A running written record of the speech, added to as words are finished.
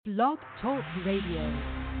Blog Talk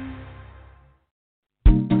Radio.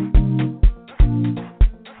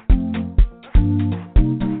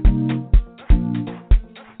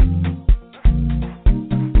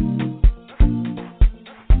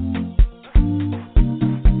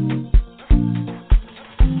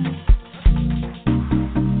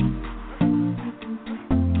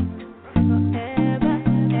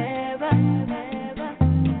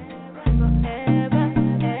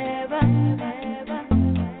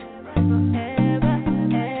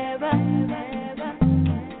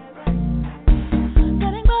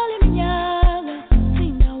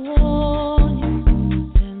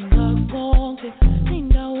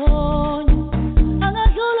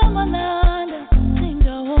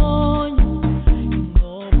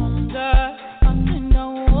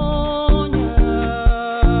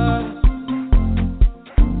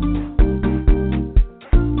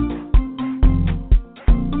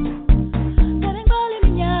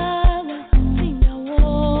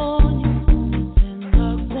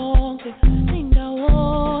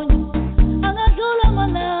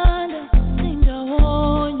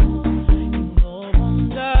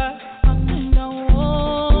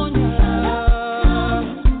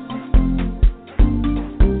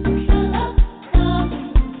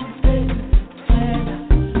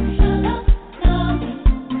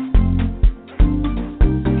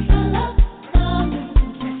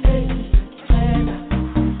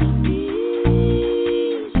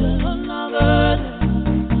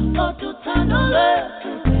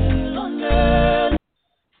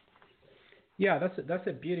 Yeah, that's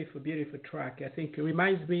a beautiful track. I think it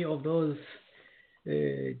reminds me of those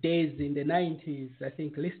days in the 90s. I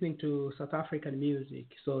think listening to South African music.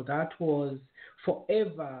 So that was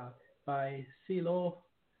Forever by CeeLo.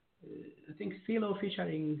 I think CeeLo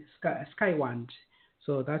featuring Skywand.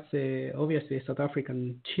 So that's obviously a South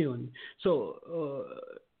African tune. So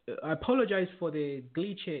I apologize for the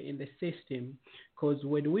glitch in the system because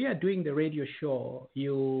when we are doing the radio show,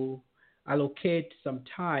 you allocate some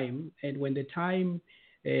time, and when the time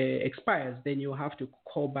expires, then you have to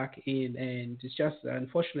call back in, and it's just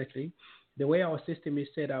unfortunately the way our system is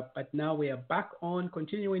set up. But now we are back on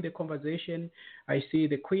continuing the conversation. I see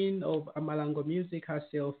the queen of Amalango music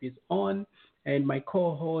herself is on, and my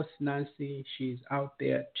co-host Nancy, she's out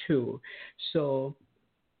there too. So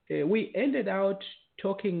we ended out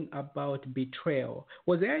talking about betrayal.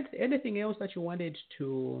 Was there anything else that you wanted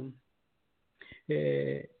to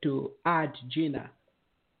add, Gina?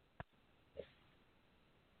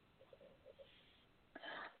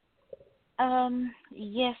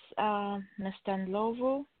 Yes, Mr.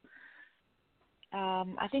 Ndlovu.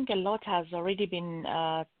 I think a lot has already been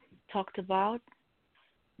talked about,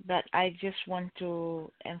 but I just want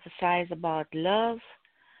to emphasize about love.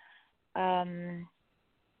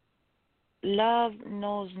 Love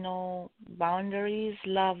knows no boundaries.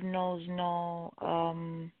 Love knows no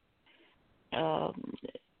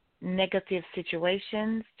negative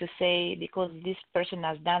situations to say because this person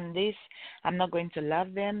has done this, I'm not going to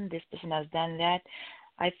love them. This person has done that.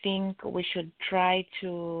 I think we should try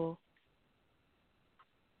to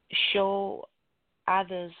show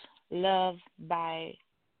others love by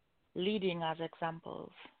leading as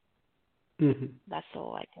examples. Mm-hmm. That's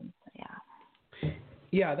all I can say. Yeah.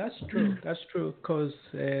 Yeah, that's true. That's true because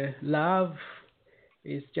love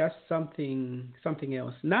is just something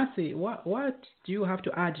else. Nancy, what do you have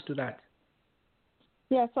to add to that?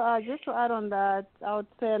 Yeah, so just to add on that, I would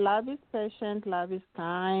say love is patient, love is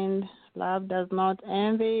kind, love does not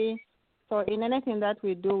envy. So in anything that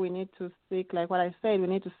we do, we need to seek, like what I said, we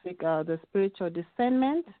need to seek the spiritual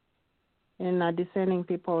discernment in discerning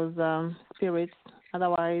people's spirits.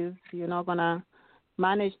 Otherwise, you're not going to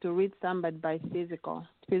manage to read somebody by physical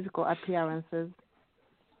appearances.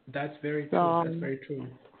 That's very true. That's very true.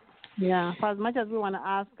 Yeah, for as much as we want to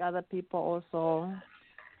ask other people also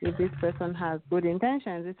if this person has good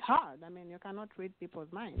intentions, it's hard. I mean, you cannot read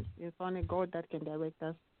people's minds. It's only God that can direct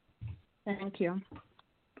us. Thank you.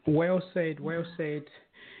 Well said. Well said.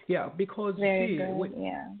 Yeah, because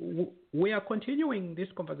we are continuing this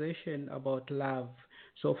conversation about love.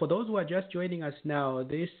 So for those who are just joining us now,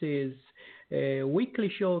 this is a weekly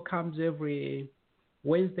show, comes every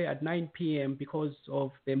Wednesday at 9 p.m. Because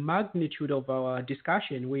of the magnitude of our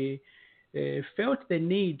discussion, we felt the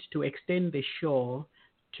need to extend the show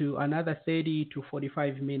to another 30 to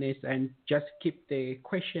 45 minutes and just keep the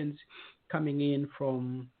questions coming in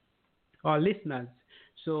from our listeners.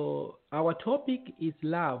 So our topic is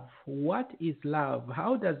love. What is love?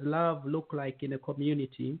 How does love look like in a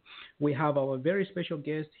community? We have our very special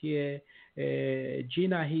guest here,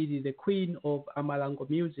 Gina Hidi, the queen of Amalango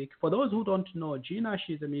music. For those who don't know, Gina,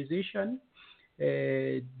 she's a musician.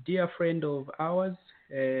 a dear friend of ours.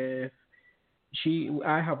 I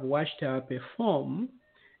have watched her perform,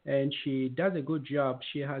 and she does a good job.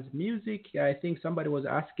 She has music. I think somebody was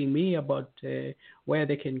asking me about where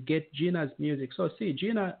they can get Gina's music. So see,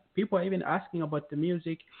 Gina, people are even asking about the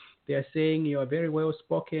music. They are saying you are very well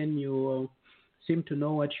spoken. You seem to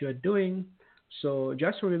know what you are doing. So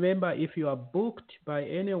just remember, if you are booked by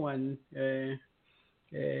anyone, Nkani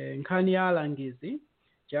Alangizi,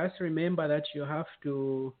 just remember that you have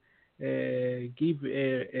to give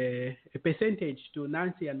a percentage to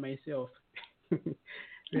Nancy and myself.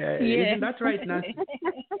 Isn't that right, Nancy?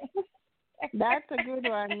 That's a good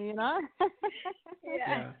one, you know.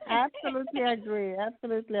 Yeah. Absolutely agree.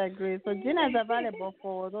 Absolutely agree. So Gina is available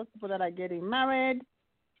for those people that are getting married.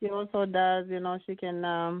 She also does, you know, she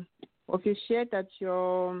can officiate at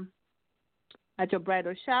your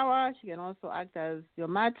bridal shower. She can also act as your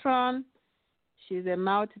matron. She's a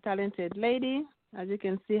multi-talented lady. As you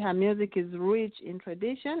can see, her music is rich in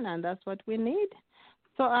tradition, and that's what we need.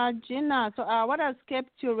 So, Gina, what has kept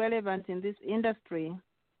you relevant in this industry?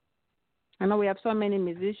 I know we have so many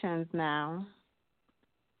musicians now.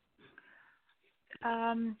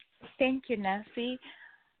 Thank you, Nancy.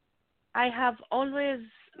 I have always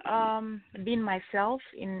been myself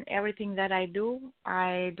in everything that I do.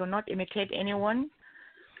 I do not imitate anyone,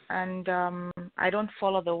 and I don't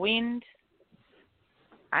follow the wind.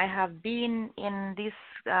 I have been in this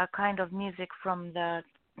kind of music from the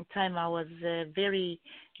time I was a very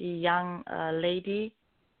young lady,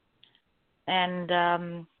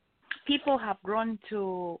 and people have grown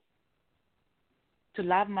to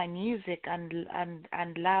love my music and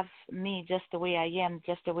love me just the way I am,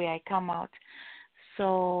 just the way I come out.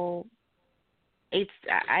 So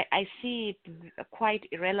I see it quite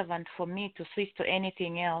irrelevant for me to switch to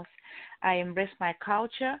anything else. I embrace my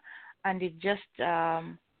culture, and it just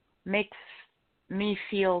makes me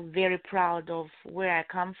feel very proud of where I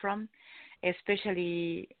come from,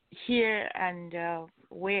 especially here and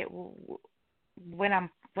when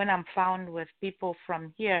I'm found with people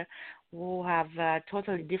from here who have a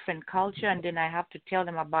totally different culture, and then I have to tell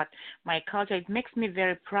them about my culture. It makes me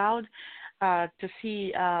very proud to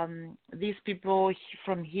see these people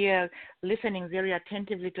from here listening very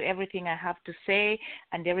attentively to everything I have to say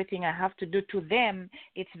and everything I have to do to them.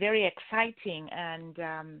 It's very exciting,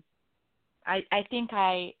 and I think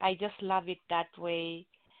I just love it that way.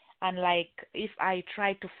 And like if I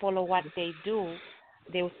try to follow what they do,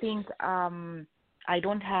 they'll think I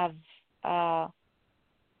don't have.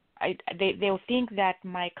 They'll think that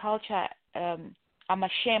my culture. I'm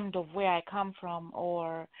ashamed of where I come from,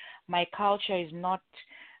 or my culture is not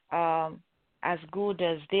as good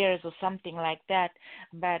as theirs, or something like that.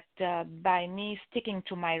 But by me sticking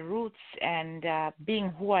to my roots and being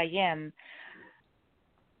who I am,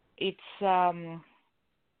 it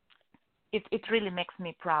really makes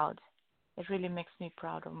me proud. It really makes me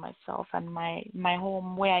proud of myself and my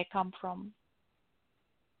home, where I come from.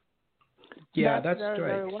 Yeah, That's that's very,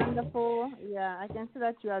 right. very wonderful. Yeah, I can see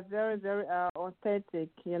that you are very, very authentic,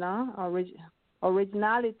 you know,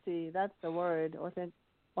 originality, that's the word,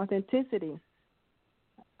 authenticity.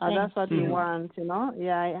 That's what we want, you know.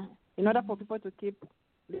 Yeah, in order for people to keep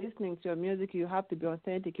listening to your music, you have to be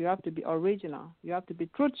authentic, you have to be original, you have to be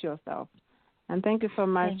true to yourself. And thank you so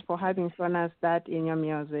much for having shown us that in your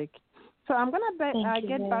music. So I'm going to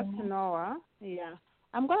get back to Noah. Yeah.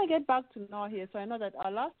 I'm going to get back to Noah here. So I know that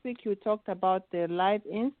last week you talked about the life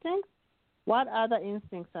instincts. What other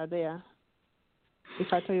instincts are there?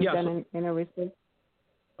 If I tell you done any research.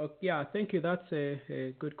 Yeah, thank you. That's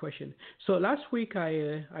a good question. So last week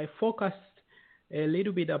I focused a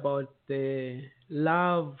little bit about the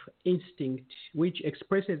love instinct, which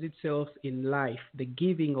expresses itself in life, the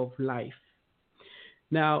giving of life.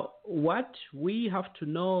 Now, what we have to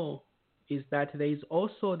know is that there is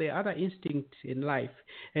also the other instinct in life,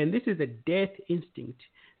 and this is a death instinct.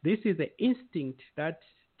 This is the instinct that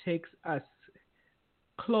takes us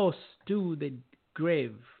close to the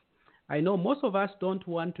grave. I know most of us don't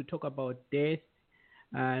want to talk about death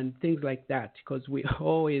and things like that because we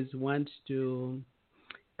always want to,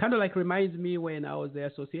 kind of like reminds me when I was the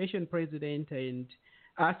association president and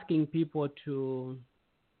asking people to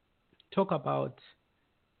talk about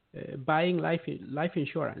buying life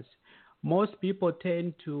insurance. Most people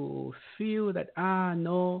tend to feel that,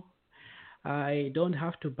 no, I don't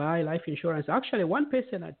have to buy life insurance. Actually, one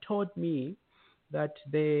person had told me that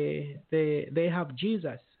they have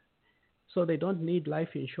Jesus, so they don't need life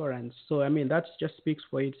insurance. So, I mean, that just speaks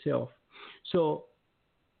for itself. So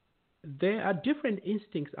there are different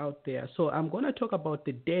instincts out there. So I'm going to talk about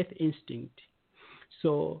the death instinct.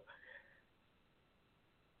 So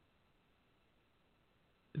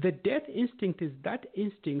The death instinct is that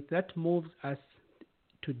instinct that moves us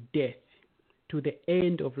to death, to the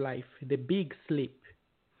end of life, the big sleep,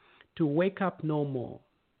 to wake up no more.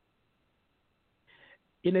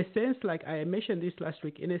 In a sense, like I mentioned this last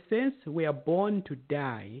week, in a sense, we are born to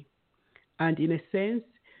die, and in a sense,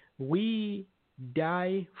 we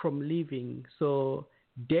die from living. So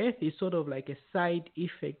death is sort of like a side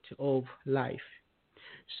effect of life.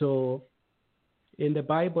 So in the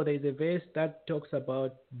Bible, there is a verse that talks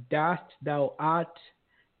about dust thou art,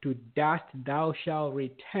 to dust thou shalt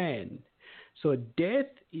return. So death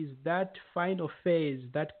is that final phase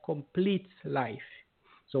that completes life.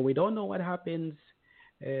 So we don't know what happens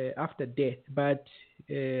after death, but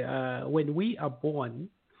when we are born,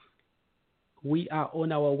 we are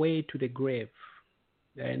on our way to the grave.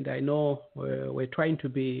 And I know we're trying to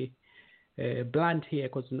be blunt here,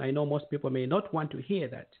 because I know most people may not want to hear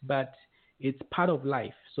that, but it's part of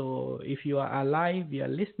life. So if you are alive, you are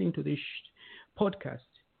listening to this podcast,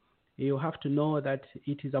 you have to know that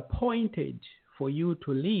it is appointed for you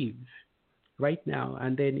to live right now,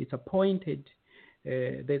 and then it's appointed,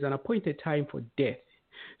 there's an appointed time for death.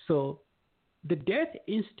 So the death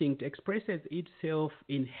instinct expresses itself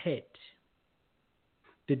in hate.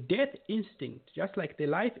 The death instinct, just like the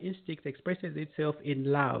life instinct expresses itself in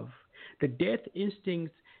love, the death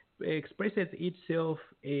instinct expresses itself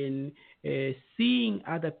in seeing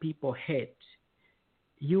other people hate.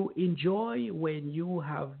 You enjoy when you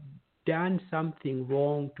have done something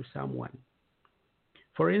wrong to someone.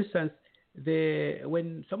 For instance,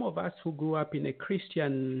 when some of us who grew up in a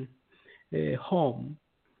Christian home,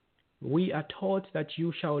 we are taught that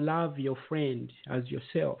you shall love your friend as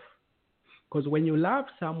yourself. Because when you love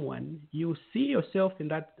someone, you see yourself in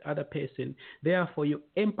that other person. Therefore, you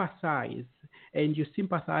empathize and you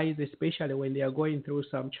sympathize, especially when they are going through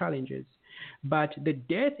some challenges. But the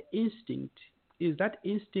death instinct is that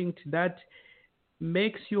instinct that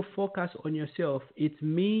makes you focus on yourself. It's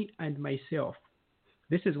me and myself.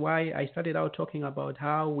 This is why I started out talking about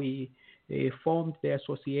how we formed the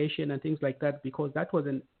association and things like that, because that was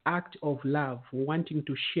an act of love, wanting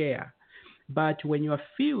to share. But when you are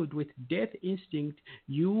filled with death instinct,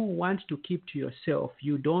 you want to keep to yourself.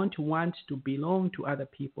 You don't want to belong to other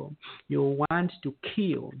people. You want to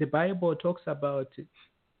kill. The Bible talks about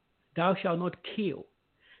thou shalt not kill.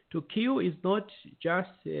 To kill is not just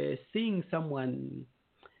seeing someone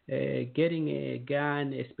getting a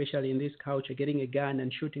gun, especially in this culture, getting a gun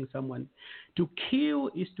and shooting someone. To kill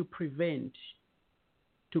is to prevent.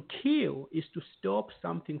 To kill is to stop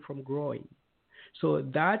something from growing. So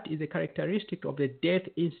that is a characteristic of the death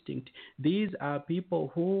instinct. These are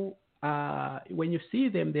people who, when you see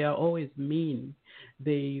them, they are always mean.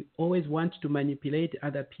 They always want to manipulate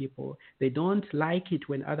other people. They don't like it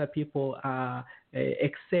when other people are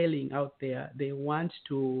excelling out there. They want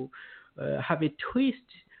to have a twist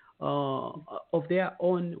of their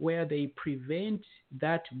own where they prevent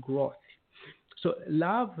that growth. So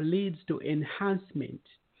love leads to enhancement,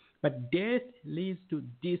 but death leads to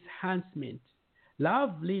disenhancement.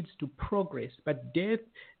 Love leads to progress, but death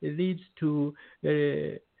leads to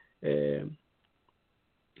it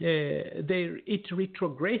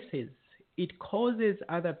retrogresses. It causes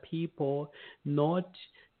other people not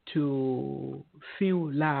to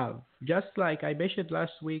feel love. Just like I mentioned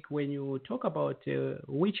last week, when you talk about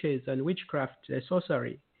witches and witchcraft,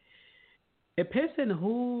 sorcery, a person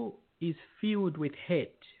who is filled with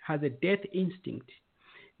hate has a death instinct.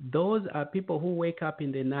 Those are people who wake up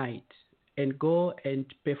in the night and go and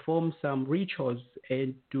perform some rituals,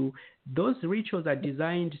 and those rituals are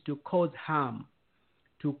designed to cause harm,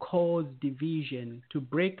 to cause division, to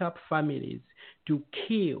break up families, to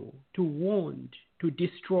kill, to wound, to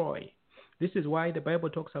destroy. This is why the Bible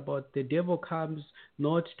talks about the devil comes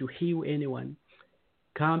not to heal anyone,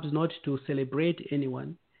 comes not to celebrate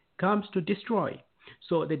anyone, comes to destroy.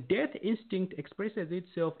 So the death instinct expresses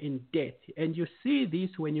itself in death. And you see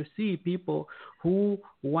this when you see people who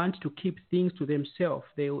want to keep things to themselves.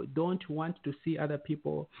 They don't want to see other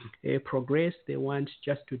people progress. They want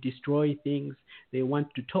just to destroy things. They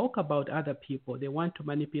want to talk about other people. They want to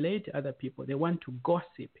manipulate other people. They want to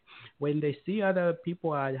gossip. When they see other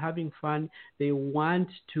people are having fun, they want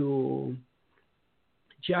to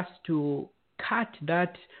just to cut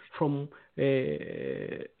that from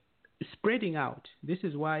spreading out. This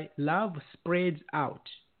is why love spreads out.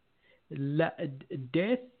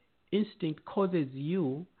 Death instinct causes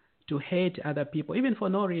you to hate other people, even for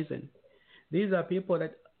no reason. These are people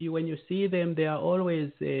that when you see them, they are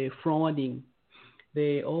always frowning.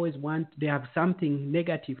 They always they have something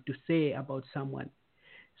negative to say about someone.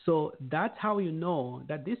 So that's how you know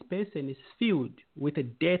that this person is filled with a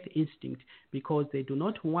death instinct, because they do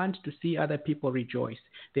not want to see other people rejoice.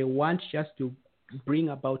 They want just to bring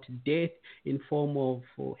about death in form of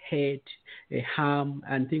hate, harm,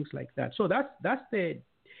 and things like that. So that's the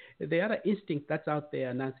other instinct that's out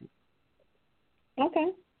there, Nancy. Okay.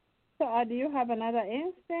 So do you have another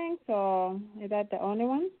instinct, or is that the only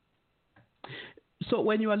one? So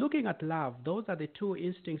when you are looking at love, those are the two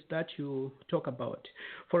instincts that you talk about.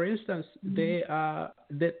 For instance, they are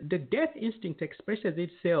the death instinct expresses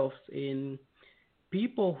itself in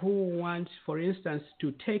people who want, for instance,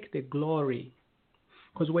 to take the glory.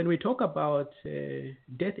 Because when we talk about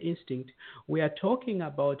death instinct, we are talking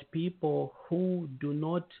about people who do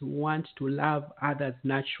not want to love others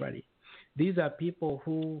naturally. These are people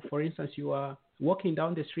who, for instance, you are walking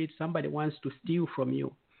down the street, somebody wants to steal from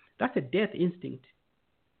you. That's a death instinct.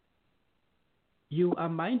 You are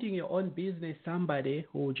minding your own business, somebody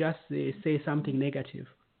will just say something negative.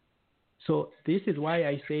 So this is why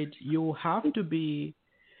I said you have to be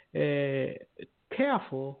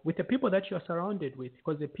careful with the people that you're surrounded with,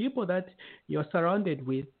 because the people that you're surrounded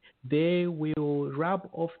with, they will rub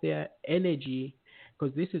off their energy,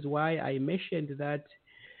 because this is why I mentioned that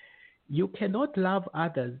you cannot love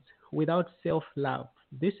others without self-love.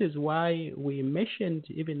 This is why we mentioned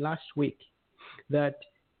even last week that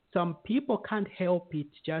some people can't help it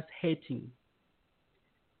just hating.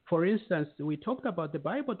 For instance, we talked about, the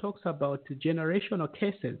Bible talks about generational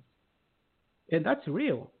cases, and that's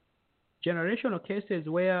real. Generational cases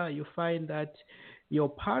where you find that your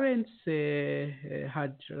parents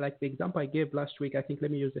had, like the example I gave last week, I think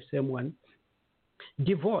let me use the same one,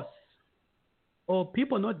 divorce, or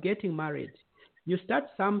people not getting married. You start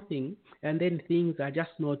something and then things are just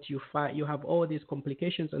not, you have all these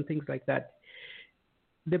complications and things like that.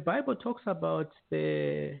 The Bible talks about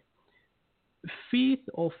the fifth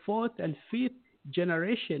or fourth and fifth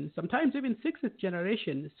generation, sometimes even sixth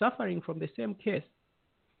generation, suffering from the same case.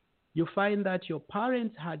 You find that your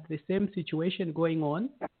parents had the same situation going on.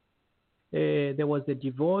 There was a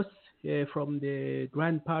divorce from the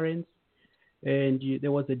grandparents, and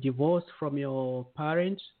there was a divorce from your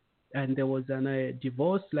parents, and there was a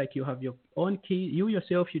divorce, like you have your own kids, you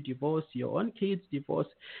yourself, you divorce, your own kids divorce.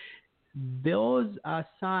 Those are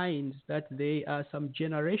signs that there are some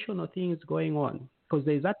generational things going on, because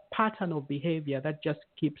there's that pattern of behavior that just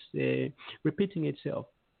keeps repeating itself.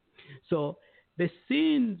 So the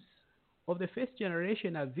sins of the first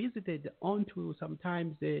generation are visited onto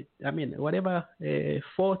sometimes whatever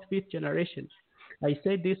fourth, fifth generation. I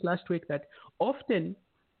said this last week that often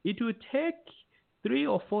it will take 3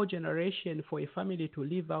 or 4 generations for a family to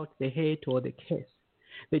live out the hate or the curse.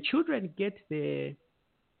 The children get the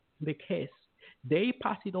curse. They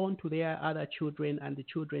pass it on to their other children and the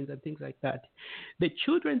children's and things like that. The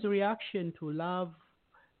children's reaction to love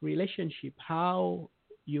relationship, how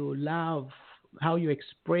you love, how you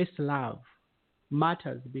express love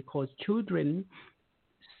matters, because children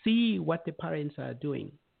see what the parents are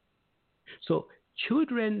doing. So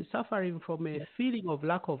children suffering from a feeling of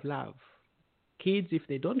lack of love, kids, if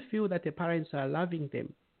they don't feel that the parents are loving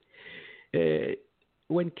them,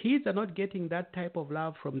 when kids are not getting that type of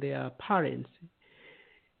love from their parents,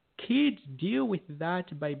 kids deal with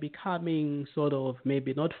that by becoming sort of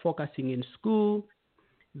maybe not focusing in school.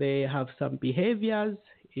 They have some behaviors.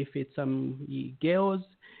 If it's some girls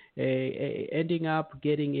ending up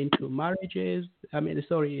getting into marriages,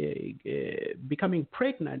 becoming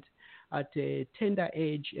pregnant at a tender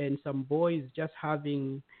age, and some boys just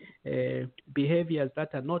having behaviors that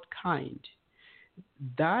are not kind.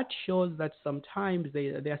 That shows that sometimes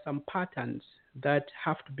there are some patterns that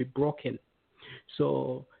have to be broken.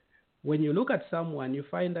 So when you look at someone, you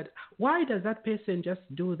find that why does that person just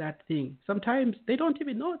do that thing? Sometimes they don't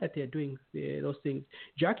even know that they're doing those things.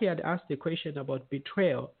 Jackie had asked the question about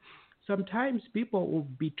betrayal. Sometimes people will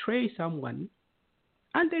betray someone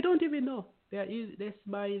and they don't even know. They're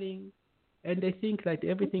smiling and they think that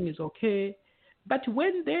everything is okay. But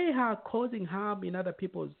when they are causing harm in other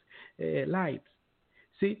people's lives,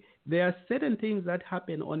 see, there are certain things that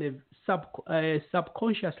happen on a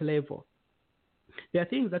subconscious level. There are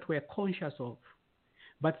things that we're conscious of,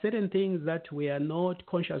 but certain things that we are not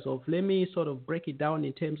conscious of. Let me sort of break it down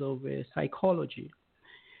in terms of psychology.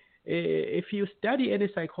 If you study any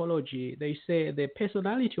psychology, they say the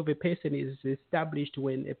personality of a person is established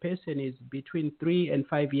when a person is between 3 and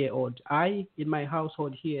 5 years old. In my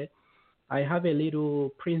household here, I have a little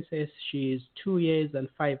princess. She is 2 years and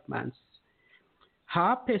 5 months.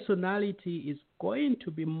 Her personality is going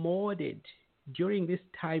to be molded during this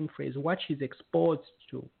time phase, what she's exposed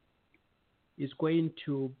to. is going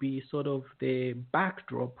to be sort of the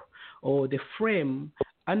backdrop or the frame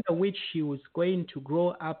under which he was going to grow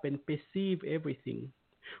up and perceive everything.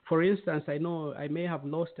 For instance, I know I may have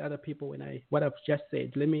lost other people when what I've just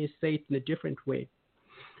said. Let me say it in a different way.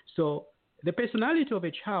 So the personality of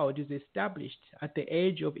a child is established at the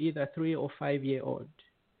age of either 3 or 5 year old.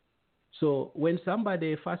 So when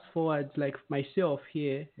somebody fast forwards like myself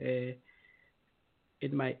here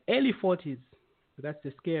in my early 40s, that's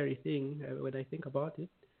the scary thing when I think about it.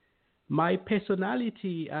 My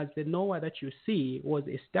personality as the Noah that you see was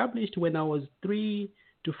established when I was 3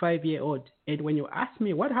 to 5 year old. And when you ask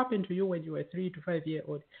me what happened to you when you were 3 to 5 year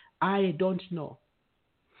old, I don't know.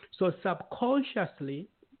 So subconsciously,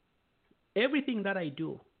 everything that I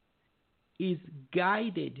do is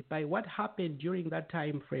guided by what happened during that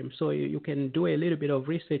time frame. So you can do a little bit of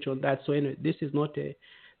research on that. So anyway, this is not a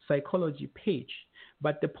psychology page.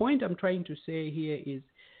 But the point I'm trying to say here is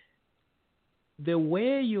the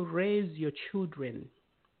way you raise your children,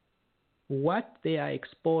 what they are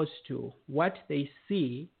exposed to, what they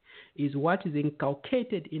see, is what is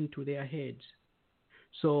inculcated into their heads.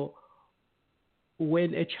 So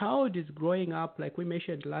when a child is growing up, like we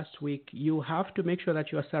mentioned last week, you have to make sure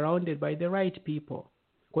that you are surrounded by the right people,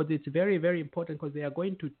 because it's very, very important, because they are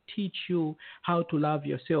going to teach you how to love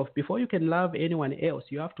yourself. Before you can love anyone else,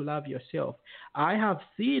 you have to love yourself. I have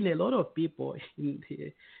seen a lot of people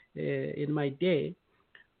in my day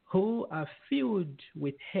who are filled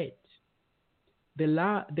with hate.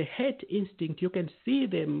 The hate instinct, you can see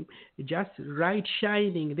them just right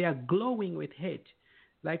shining. They are glowing with hate.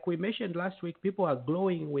 Like we mentioned last week, people are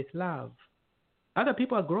glowing with love. Other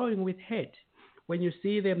people are glowing with hate. When you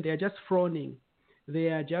see them, they are just frowning. They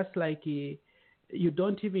are just like you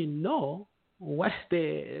don't even know why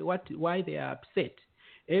they are upset.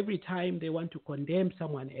 Every time they want to condemn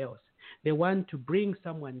someone else, they want to bring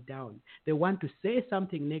someone down, they want to say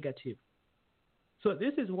something negative. So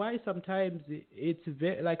this is why sometimes it's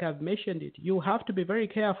very, like I've mentioned it, you have to be very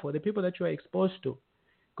careful the people that you are exposed to.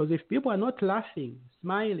 Because if people are not laughing,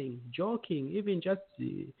 smiling, joking, even just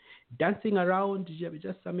dancing around,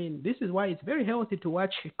 this is why it's very healthy to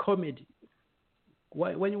watch comedy.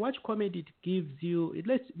 When you watch comedy, it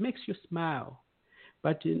makes you smile.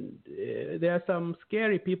 But there are some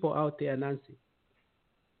scary people out there, Nancy.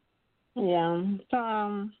 Yeah.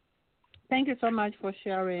 So thank you so much for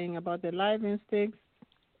sharing about the life instincts.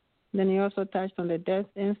 Then you also touched on the death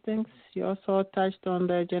instincts. You also touched on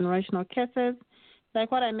the generational cases. Like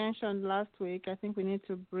what I mentioned last week, I think we need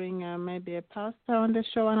to bring maybe a pastor on the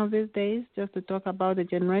show one of these days just to talk about the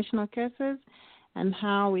generational cases and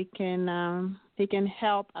how he can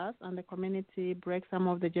help us and the community break some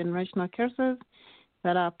of the generational curses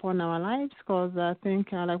that are upon our lives. Because I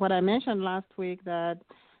think, like what I mentioned last week, that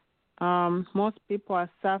most people are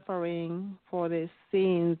suffering for the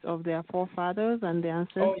sins of their forefathers and their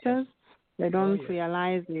ancestors. Oh, yes. They don't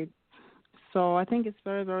realize it. So I think it's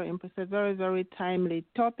very, very important, very, very timely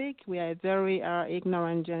topic. We are a very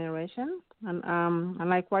ignorant generation. And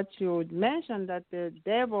like what you mentioned, that the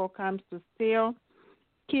devil comes to steal,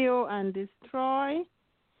 kill, and destroy.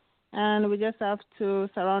 And we just have to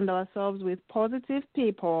surround ourselves with positive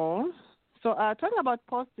people. So talking about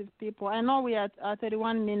positive people, I know we are at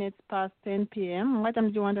 31 minutes past 10 p.m. What time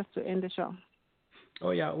do you want us to end the show?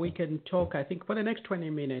 Oh, yeah, we can talk, I think, for the next 20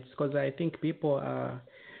 minutes, because I think people are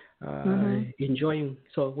enjoying.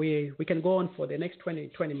 So we can go on for the next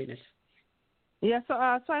 20 minutes. Yeah, so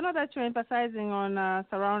I know that you're emphasizing on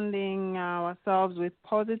surrounding ourselves with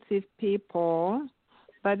positive people,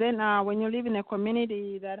 but then when you live in a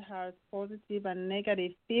community that has positive and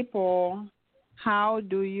negative people, how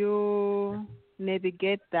do you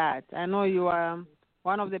navigate that? I know you are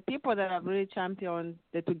one of the people that have really championed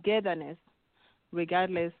the togetherness,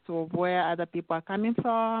 regardless of where other people are coming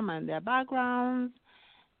from and their backgrounds.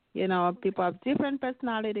 You know, people have different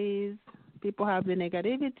personalities. People have the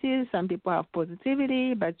negativity. Some people have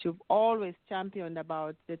positivity, but you've always championed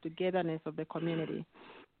about the togetherness of the community.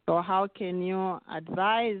 So how can you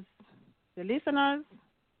advise the listeners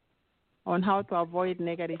on how to avoid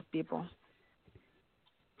negative people?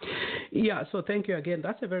 Yeah, so thank you again.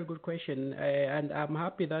 That's a very good question. And I'm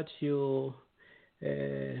happy that you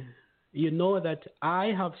know that I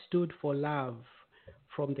have stood for love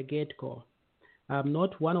from the get-go. I'm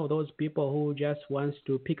not one of those people who just wants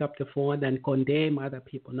to pick up the phone and condemn other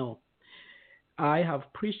people. No. I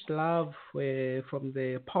have preached love from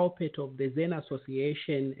the pulpit of the Zen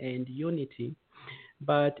Association and Unity.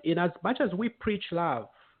 But in as much as we preach love,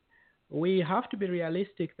 we have to be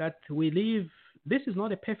realistic that this is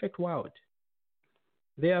not a perfect world.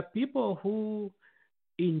 There are people who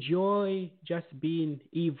enjoy just being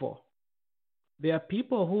evil. There are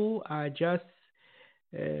people who are just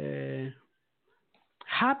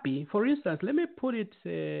happy. For instance, let me put it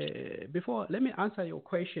let me answer your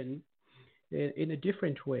question in a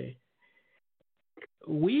different way.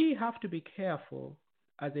 We have to be careful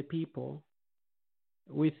as a people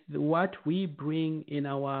with what we bring in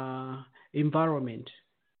our environment,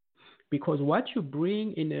 because what you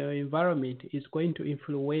bring in your environment is going to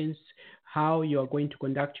influence how you are going to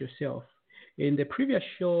conduct yourself. In the previous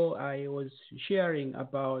show, I was sharing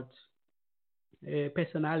about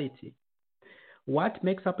personality. What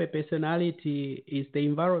makes up a personality is the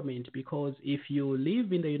environment, because if you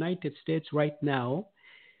live in the United States right now,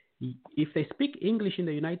 if they speak English in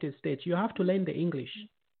the United States, you have to learn the English.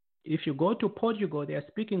 If you go to Portugal, they are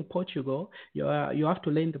speaking Portugal, you have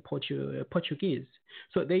to learn the Portuguese.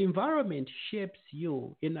 So the environment shapes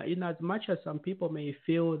you in as much as some people may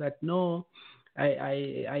feel that, no,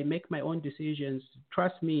 I make my own decisions.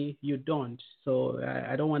 Trust me, you don't. So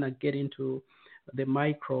I don't want to get into the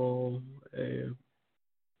micro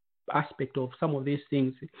aspect of some of these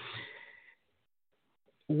things.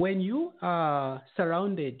 When you are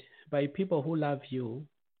surrounded by people who love you,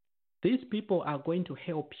 these people are going to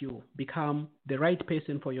help you become the right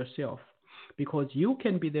person for yourself, because you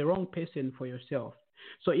can be the wrong person for yourself.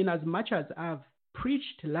 So in as much as I've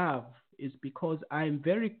preached love, is because I'm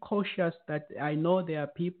very cautious that I know there are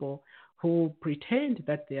people who pretend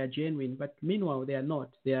that they are genuine, but meanwhile they are not.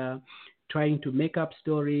 They are trying to make up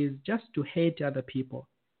stories just to hate other people.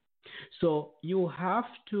 So you have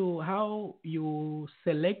to, how you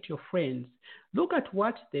select your friends, look at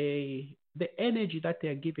what the energy that they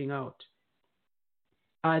are giving out.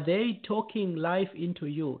 Are they talking life into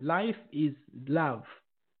you? Life is love.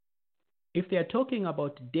 If they are talking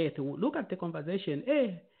about death, look at the conversation.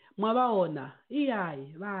 Mwabaona,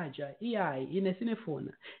 iyai, vaja, iyai,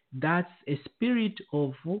 inesinefona. That's a spirit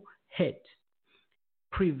of hate,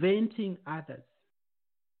 preventing others.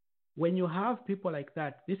 When you have people like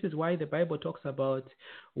that, this is why the Bible talks about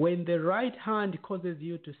when the right hand causes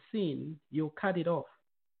you to sin, you cut it off.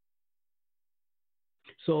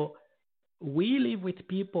 So we live with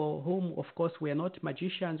people whom, of course, we are not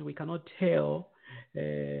magicians. We cannot tell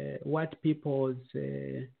what people's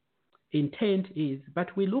intent is,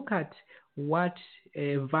 but we look at what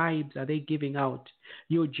vibes are they giving out.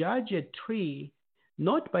 You judge a tree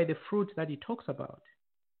not by the fruit that it talks about.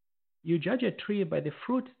 You judge a tree by the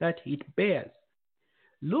fruit that it bears.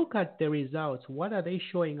 Look at the results. What are they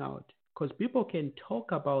showing out? Because people can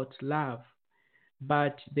talk about love,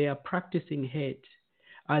 but they are practicing hate.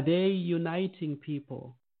 Are they uniting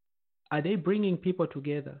people? Are they bringing people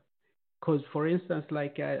together? Because, for instance,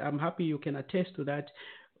 like I'm happy you can attest to that.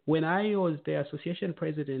 When I was the association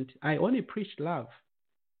president, I only preached love.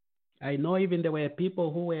 I know even there were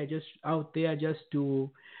people who were just out there just to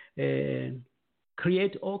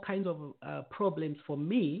create all kinds of problems for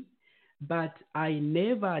me, but I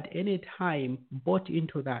never at any time bought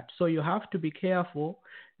into that. So you have to be careful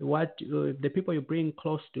what the people you bring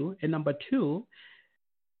close to. And number two,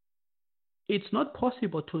 it's not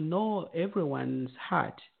possible to know everyone's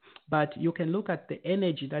heart, but you can look at the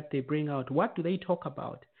energy that they bring out. What do they talk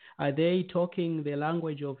about? Are they talking the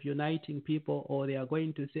language of uniting people, or they are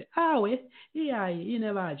going to say,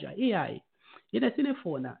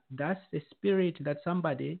 that's the spirit that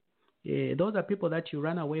somebody, those are people that you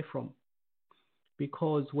run away from.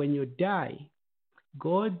 Because when you die,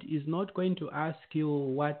 God is not going to ask you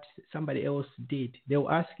what somebody else did. They'll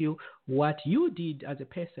ask you what you did as a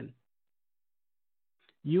person.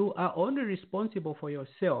 You are only responsible for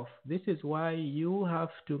yourself. This is why you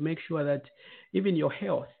have to make sure that even your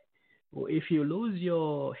health, if you lose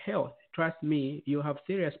your health, trust me, you have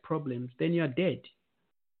serious problems, then you're dead.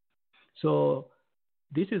 So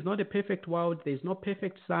this is not a perfect world. There's no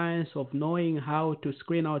perfect science of knowing how to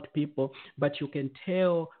screen out people, but you can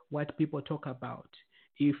tell what people talk about.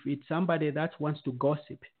 If it's somebody that wants to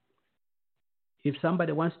gossip, if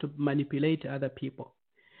somebody wants to manipulate other people,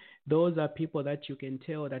 those are people that you can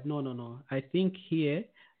tell that, no. I think here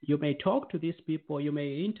you may talk to these people, you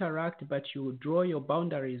may interact, but you draw your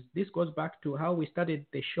boundaries. This goes back to how we started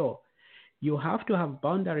the show. You have to have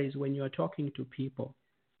boundaries when you're talking to people.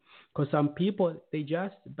 Because some people, they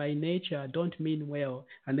just by nature don't mean well.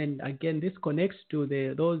 And then again, this connects to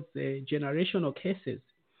those generational cases.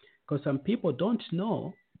 Because some people don't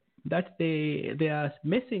know that they are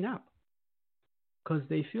messing up. Because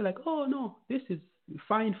they feel like, oh no, this is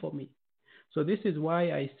fine for me. So this is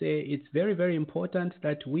why I say it's very, very important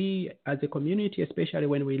that we as a community, especially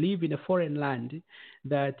when we live in a foreign land,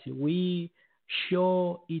 that we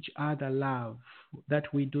show each other love,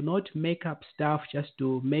 that we do not make up stuff just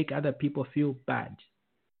to make other people feel bad.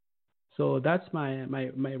 So that's my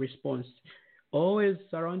response. Always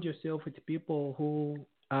surround yourself with people who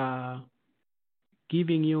are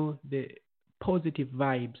giving you the positive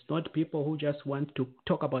vibes, not people who just want to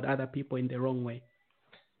talk about other people in the wrong way.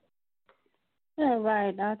 Yeah,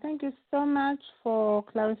 right. Thank you so much for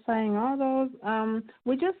clarifying all those.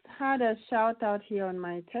 We just had a shout out here on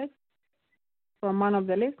my text from one of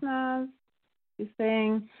the listeners. He's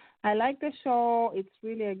saying, I like the show. It's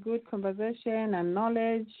really a good conversation and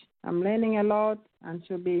knowledge. I'm learning a lot and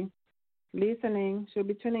should be tuning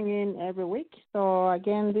in every week. So,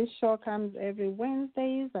 again, this show comes every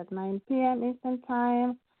Wednesdays at 9 p.m. Eastern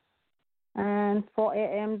Time and 4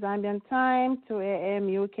 a.m. Zambian time, 2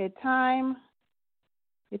 a.m. UK time.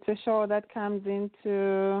 It's a show that comes in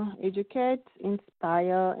to educate,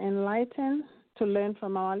 inspire, enlighten, to learn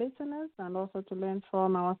from our listeners and also to learn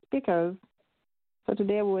from our speakers. So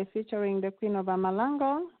today we're featuring the Queen of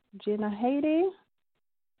Amalango, Gina Haiti,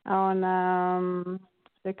 on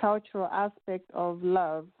the cultural aspect of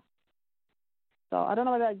love. So I don't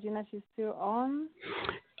know whether Gina, she's still on.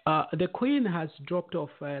 The Queen has dropped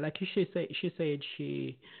off. Like she said she thinks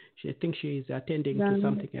she is attending to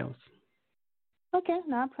something else. Okay,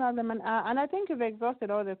 no problem. And I think you've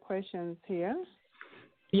exhausted all the questions here.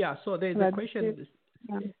 Yeah, so there's a question.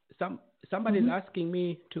 Somebody's asking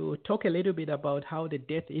me to talk a little bit about how the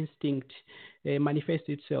death instinct manifests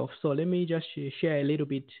itself. So let me just share a little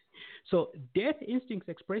bit. So death instinct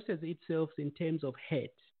expresses itself in terms of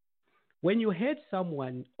hate. When you hate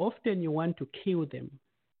someone, often you want to kill them.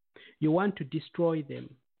 You want to destroy them.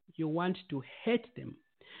 You want to hate them.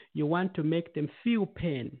 You want to make them feel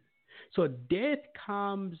pain. So death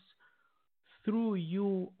comes through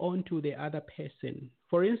you onto the other person.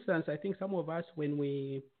 For instance, I think some of us, when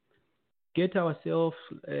we get ourselves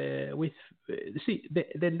the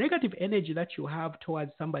negative energy that you have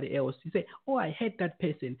towards somebody else, you say, oh, I hate that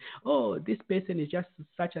person. Oh, this person is just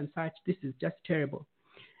such and such. This is just terrible.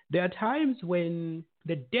 There are times when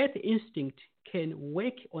the death instinct can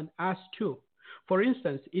work on us too. For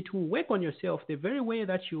instance, it will work on yourself the very way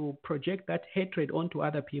that you project that hatred onto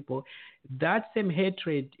other people. That same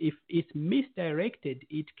hatred, if it's misdirected,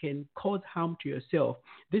 it can cause harm to yourself.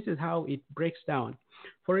 This is how it breaks down.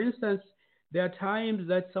 For instance, there are times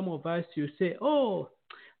that some of us, you say, oh,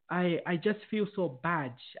 I just feel so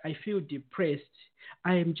bad. I feel depressed.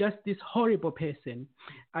 I am just this horrible person.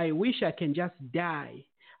 I wish I can just die.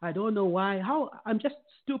 I don't know why. I'm just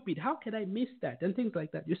stupid. How can I miss that? And things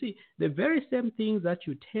like that. You see, the very same things that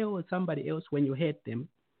you tell somebody else when you hate them,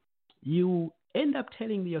 you end up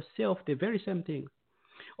telling yourself the very same thing.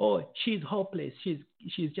 Oh, she's hopeless.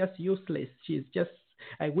 She's just useless.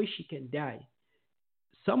 I wish she can die.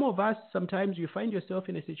 Some of us, sometimes you find yourself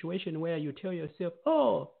in a situation where you tell yourself,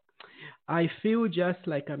 oh, I feel just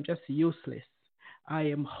like I'm just useless. I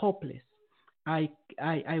am hopeless. I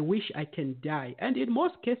wish I can die. And in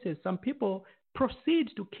most cases, some people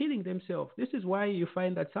proceed to killing themselves. This is why you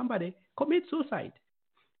find that somebody commits suicide.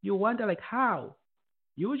 You wonder, like, how?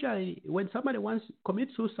 Usually, when somebody wants to commit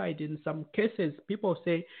suicide, in some cases, people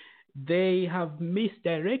say they have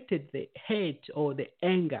misdirected the hate or the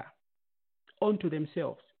anger onto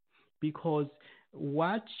themselves, because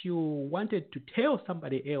what you wanted to tell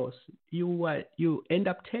somebody else, you end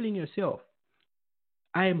up telling yourself,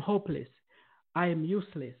 I am hopeless. I am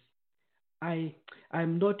useless.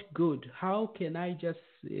 I'm not good. How can I just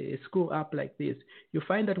screw up like this? You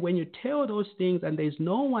find that when you tell those things and there's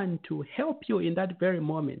no one to help you in that very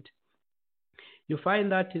moment, you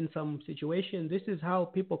find that in some situations, this is how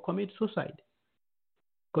people commit suicide.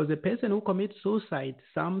 Because the person who commits suicide,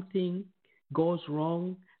 something goes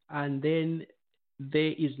wrong, and then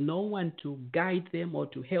there is no one to guide them or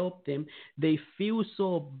to help them. They feel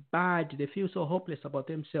so bad. They feel so hopeless about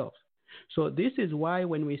themselves. So this is why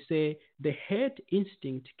when we say the hate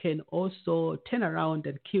instinct can also turn around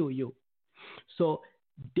and kill you. So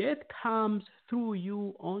death comes through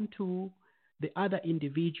you onto the other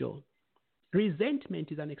individual.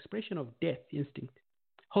 Resentment is an expression of death instinct.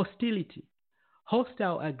 Hostility,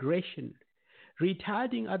 hostile aggression,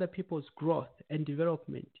 retarding other people's growth and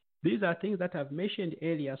development. These are things that I've mentioned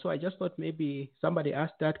earlier. So I just thought maybe somebody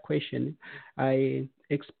asked that question. I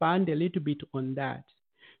expand a little bit on that.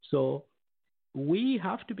 So we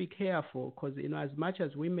have to be careful, because as much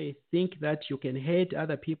as we may think that you can hate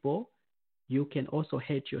other people, you can also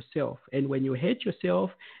hate yourself. And when you hate yourself,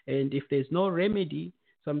 and if there's no remedy,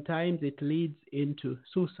 sometimes it leads into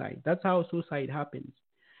suicide. That's how suicide happens.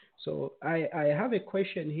 So I have a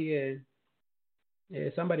question here.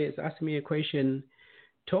 Somebody has asked me a question.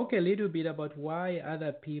 Talk a little bit about why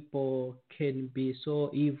other people can be so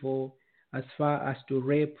evil as far as to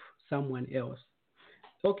rape someone else.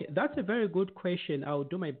 Okay, that's a very good question. I'll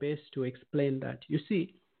do my best to explain that. You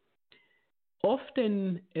see,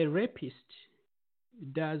 often a rapist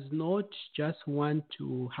does not just want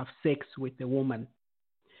to have sex with a woman.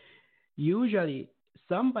 Usually,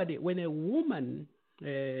 when a woman,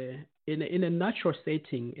 in a natural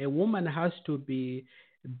setting, a woman has to be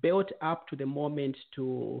built up to the moment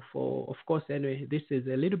of course, anyway, this is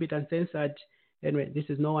a little bit uncensored. Anyway, this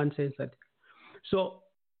is no uncensored. So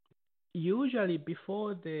usually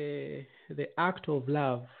before the act of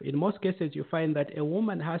love, in most cases you find that a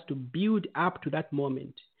woman has to build up to that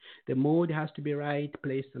moment. The mood has to be right,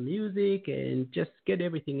 play some music, and just get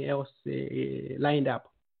everything else lined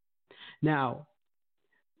up. Now,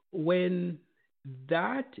 when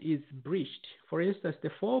that is breached, for instance, the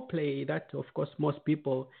foreplay that, of course, most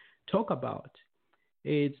people talk about,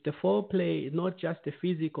 it's the foreplay, not just the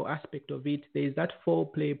physical aspect of it. There's that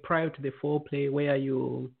foreplay prior to the foreplay where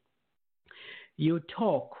you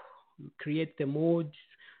talk, create the mood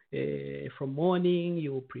from morning,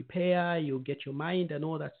 you prepare, you get your mind and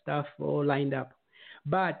all that stuff all lined up.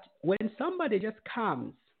 But when somebody just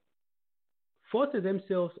comes, forces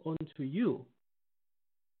themselves onto you,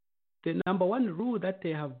 the number one rule that they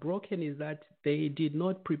have broken is that they did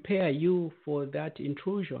not prepare you for that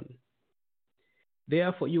intrusion.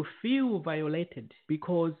 Therefore, you feel violated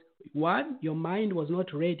because, one, your mind was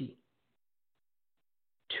not ready.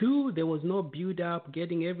 Two, there was no build up,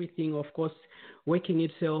 getting everything, of course, working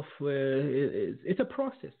itself. It's a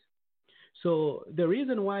process. So the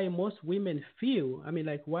reason why most women feel,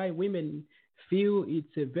 why women feel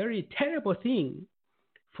it's a very terrible thing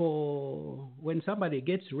for when somebody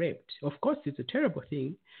gets raped. Of course, it's a terrible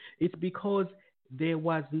thing. It's because there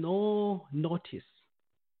was no notice.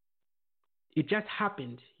 It just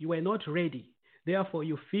happened. You were not ready. Therefore,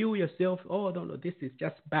 you feel yourself, oh, no, this is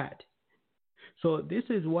just bad. So this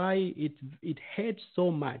is why it hurts so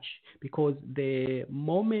much, because the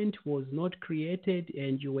moment was not created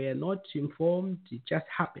and you were not informed. It just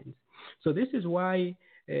happens. So this is why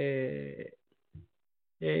it's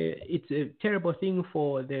a terrible thing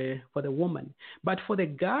for the woman. But for the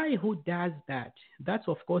guy who does that, that's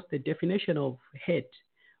of course the definition of hate,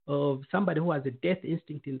 of somebody who has a death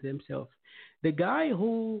instinct in themselves. The guy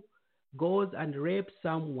who goes and rapes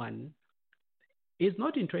someone is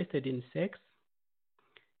not interested in sex.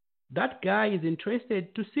 That guy is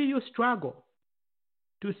interested to see you struggle,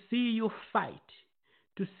 to see you fight,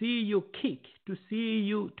 to see you kick, to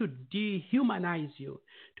dehumanize you,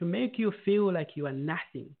 to make you feel like you are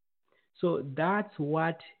nothing. So that's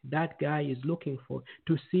what that guy is looking for,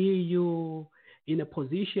 to see you in a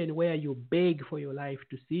position where you beg for your life,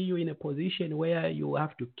 to see you in a position where you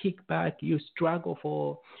have to kick back, you struggle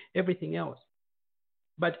for everything else.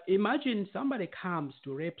 But imagine somebody comes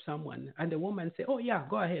to rape someone and the woman say, oh yeah,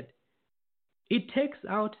 go ahead. It takes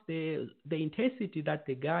out the intensity that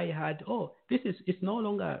the guy had. Oh, it's no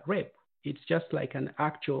longer rape. It's just like an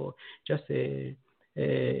actual, just a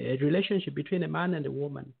relationship between a man and a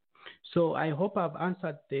woman. So I hope I've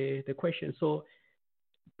answered the question. So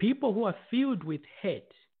people who are filled with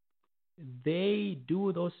hate, they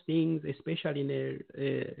do those things, especially in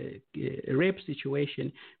a rape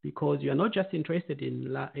situation, because you're not just interested in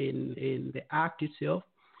the act itself.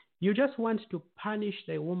 You just want to punish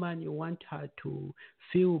the woman. You want her to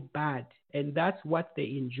feel bad, and that's what they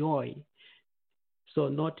enjoy. So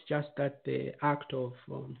not just that the act of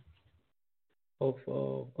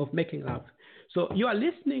making love. So you are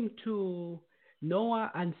listening to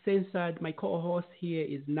Noah Uncensored. My co-host here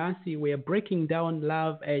is Nancy. We are breaking down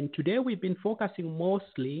love, and today we've been focusing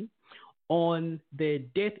mostly on the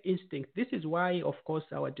death instinct. This is why, of course,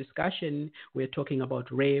 our discussion, we're talking about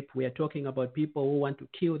rape, we're talking about people who want to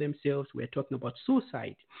kill themselves, we're talking about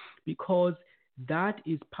suicide, because that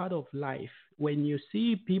is part of life. When you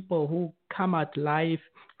see people who come at life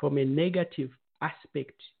from a negative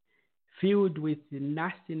aspect, filled with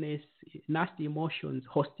nastiness, nasty emotions,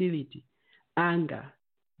 hostility, anger,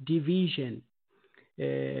 division,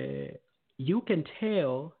 you can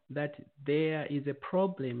tell that there is a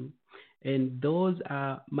problem, and those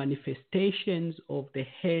are manifestations of the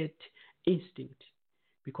hate instinct.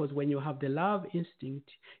 Because when you have the love instinct,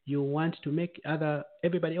 you want to make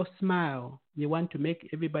everybody else smile. You want to make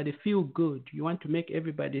everybody feel good. You want to make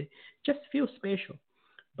everybody just feel special.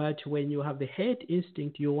 But when you have the hate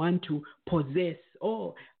instinct, you want to possess.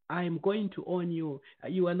 Oh, I'm going to own you.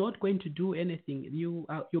 You are not going to do anything. You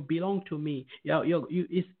belong to me.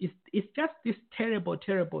 It's just this terrible,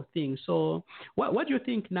 terrible thing. So, what do you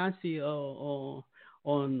think, Nancy, on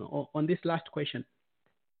this last question?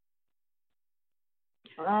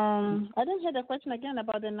 I didn't hear the question again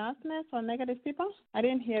about the nastiness or negative people. I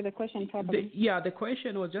didn't hear the question properly. The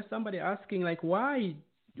question was just somebody asking, like, why,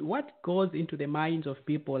 what goes into the minds of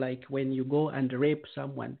people, like, when you go and rape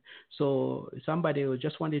someone. So somebody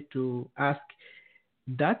just wanted to ask,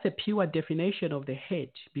 that's a pure definition of the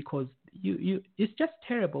hate, because it's just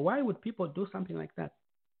terrible. Why would people do something like that?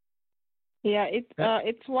 Yeah, it's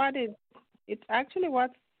actually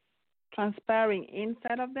what's transpiring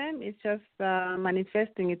inside of them. It's just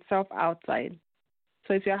manifesting itself outside.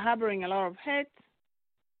 So if you're harboring a lot of hate,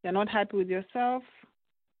 you're not happy with yourself,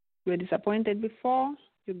 you were disappointed before,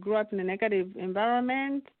 you grew up in a negative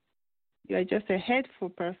environment, you're just a hateful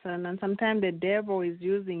person, and sometimes the devil is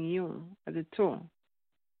using you as a tool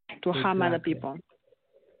to harm other people.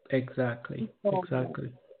 Exactly.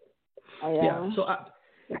 Exactly. Yeah. So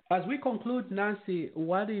as we conclude, Nancy,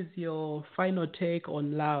 what is your final take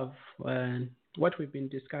on love and what we've been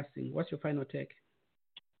discussing? What's your final take?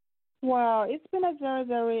 Well, it's been a very,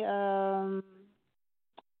 very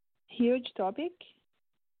huge topic.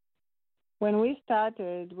 When we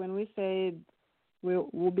started, when we said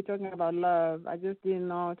we'll be talking about love, I just didn't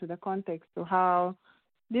know to the context to how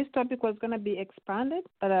this topic was going to be expanded.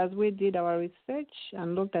 But as we did our research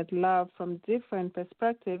and looked at love from different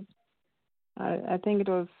perspectives, I think it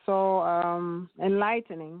was so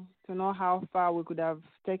enlightening to know how far we could have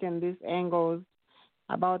taken these angles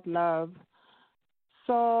about love.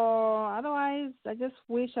 So otherwise, I just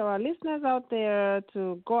wish our listeners out there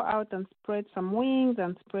to go out and spread some wings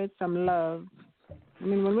and spread some love. I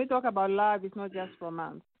mean, when we talk about love, it's not just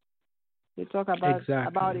romance. We talk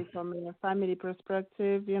about it from a family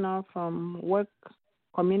perspective, from work,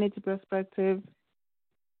 community perspective,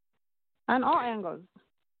 and all angles.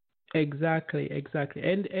 Exactly.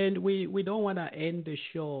 And we don't want to end the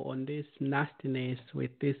show on this nastiness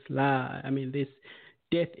with this this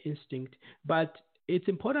death instinct. But it's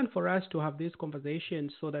important for us to have this conversation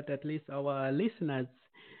so that at least our listeners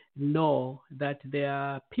know that there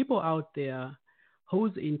are people out there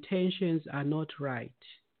whose intentions are not right.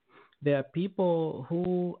 There are people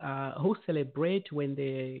who celebrate when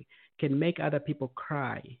they can make other people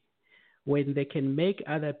cry, when they can make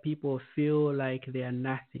other people feel like they are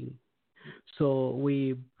nothing. So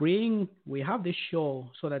we have this show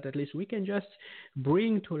so that at least we can just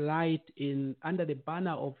bring to light in under the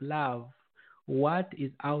banner of love what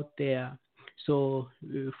is out there. So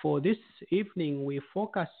for this evening, we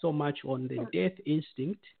focus so much on the death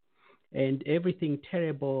instinct and everything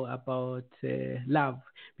terrible about love,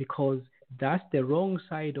 because that's the wrong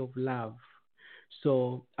side of love.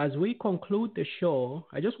 So as we conclude the show,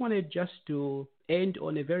 I just wanted just to end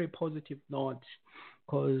on a very positive note,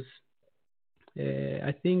 because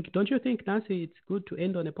I think, don't you think, Nancy, it's good to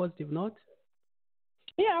end on a positive note?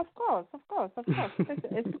 Yeah, of course.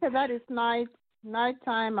 Especially that is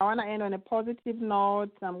nighttime. I want to end on a positive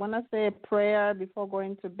note. I'm going to say a prayer before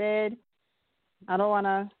going to bed. I don't want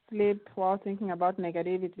to sleep while thinking about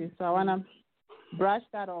negativity. So I want to brush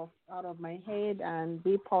that off out of my head and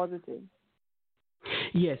be positive.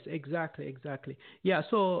 Yes, exactly. Yeah,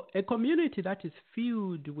 so a community that is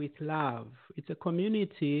filled with love, it's a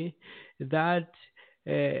community that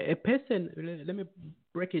a person, let me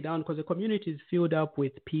break it down, because a community is filled up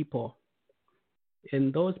with people,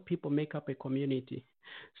 and those people make up a community.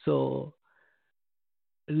 So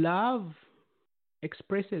love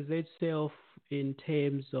expresses itself in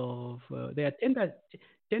terms of there are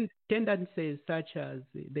tendencies such as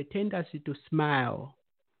the tendency to smile,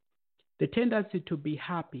 the tendency to be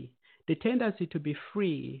happy, the tendency to be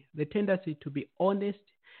free, the tendency to be honest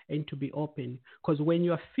and to be open. Because when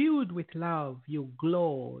you are filled with love, you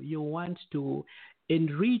glow, you want to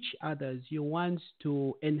enrich others, you want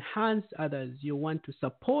to enhance others, you want to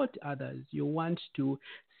support others, you want to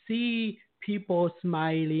see people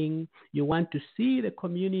smiling, you want to see the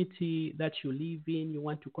community that you live in, you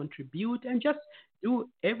want to contribute and just do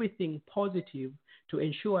everything positive to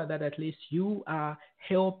ensure that at least you are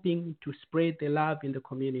helping to spread the love in the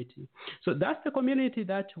community. So that's the community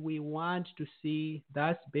that we want to see.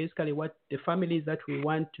 That's basically what the families that we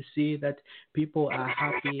want to see, that people are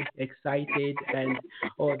happy, excited, and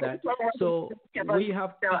all that. So we've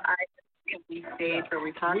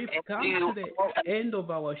come to the end of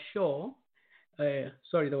our show.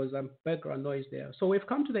 Sorry, there was some background noise there. So we've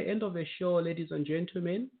come to the end of the show, ladies and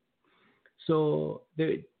gentlemen. So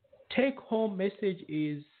the take-home message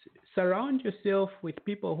is: surround yourself with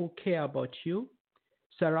people who care about you.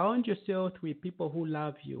 Surround yourself with people who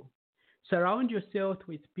love you. Surround yourself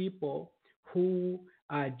with people who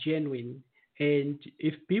are genuine. And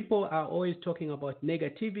if people are always talking about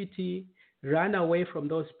negativity, run away from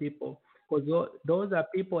those people, because those are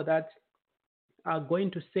people that are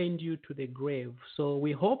going to send you to the grave. So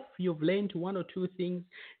we hope you've learned one or two things.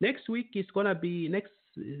 Next week,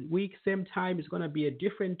 same time, is going to be a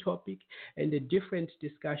different topic and a different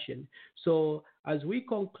discussion. So as we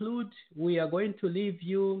conclude, we are going to leave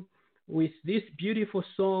you with this beautiful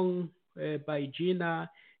song by Gina.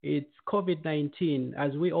 It's COVID-19.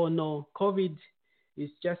 As we all know, COVID is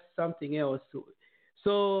just something else.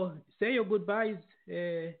 So say your goodbyes,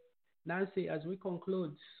 Nancy, as we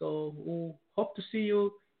conclude. So we'll hope to see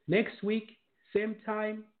you next week, same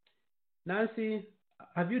time. Nancy,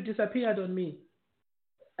 have you disappeared on me?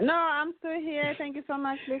 No, I'm still here. Thank you so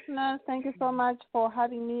much, listeners. Thank you so much for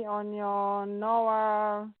having me on your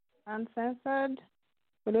NOAA Uncensored.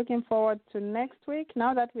 We're looking forward to next week.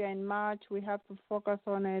 Now that we are in March, we have to focus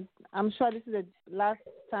on it. I'm sure this is the last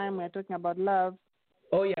time we're talking about love.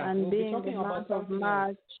 Oh, yeah. And we'll being the month of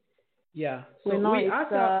March. Yeah. So we know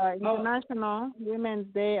it's International Women's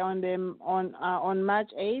Day on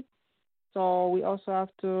March 8th. So we also have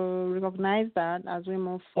to recognize that as we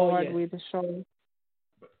move forward with the show.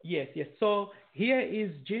 Yes. So here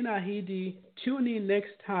is Gina Hidi. Tune in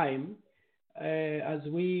next time as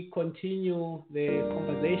we continue the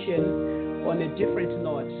conversation on a different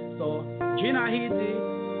note. So Gina Hidi.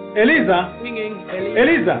 Eliza. Singing.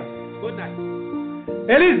 Eliza. Good night.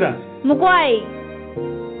 Eliza. Mukwai.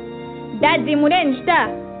 Daddy murenjita.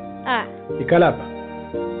 Ikalapa.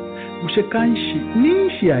 Mushekanshi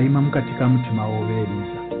ninshi aima mkatika mtima wobe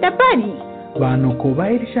Eliza. Tapani. Bano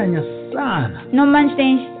kobairishanya sana. No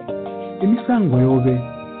manchtenshi. Imisango yobe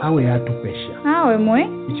awe yatupesha. Awe mwe.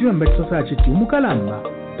 Ichiwe mbatiso saa chiti umukalamba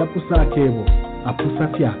tapusa kebo apusa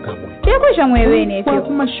fyakabwe. Tekusha mwebene kwa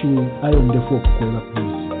kumashu ayo mdefu okukola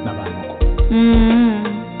polisi na banoko.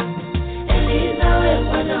 Eliza we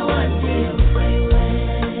mwana wanje mfaiwe.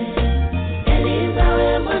 Eliza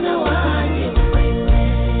we mwana wanje mfaiwe.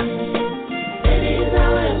 Eliza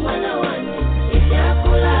we mwana wanje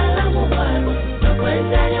ishakulala mubaro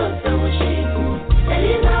nakwenda yose mushiku.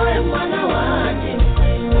 Eliza we mwana wanje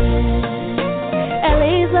mfaiwe.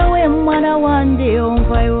 Eliza we mwana wanje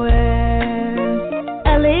mfaiwe.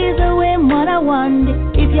 Eliza we mwana wanje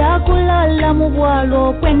ishakulala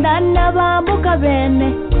mubaro kwenda nabambuka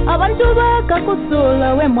bene. Abantu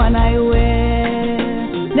bakakusula we mwana iwe.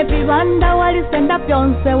 Nepibanda walisenda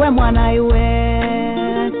pyonse we mwana iwe.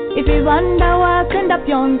 Ifibanda wasenda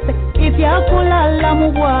pyonse ifyakulala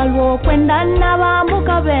mubwalwo kwenda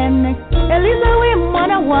nabambuka bene. Eliza we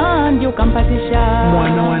mwana wandi ukampatisha.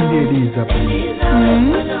 Mwana wandi Eliza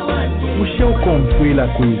Mushe ukomfwila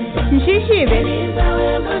kuisa. Nshishibe.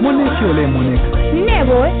 Moneki ole moneka.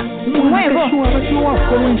 Nineboe. Mwego. Abashu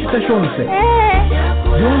wako wenchita shonse.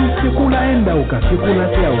 Yonse kulaenda uka, sikula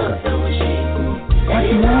siauka.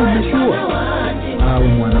 Wati mwao meshua. Awe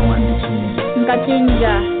mwana wandi chinja.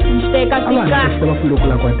 Nkachinja. Mshiteka tika. Abana kishita wafilo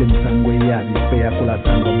kula kwa temisango ya bispea kula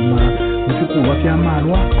sanga mma. Mshukulu wafya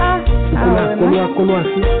malwa. Ukula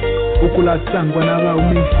kolwasi. Ukula sangwa na ba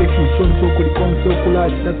umeshite kishonso kulikomso ukula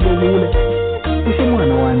chitatu ule. Ushe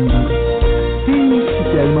mwana wandi.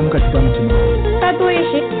 Sisi ya imamu katika mtima.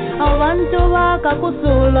 Tatuishi. Abantu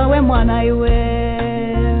bakakusula we mwana iwe.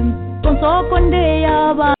 Konsoko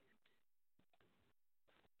ndeya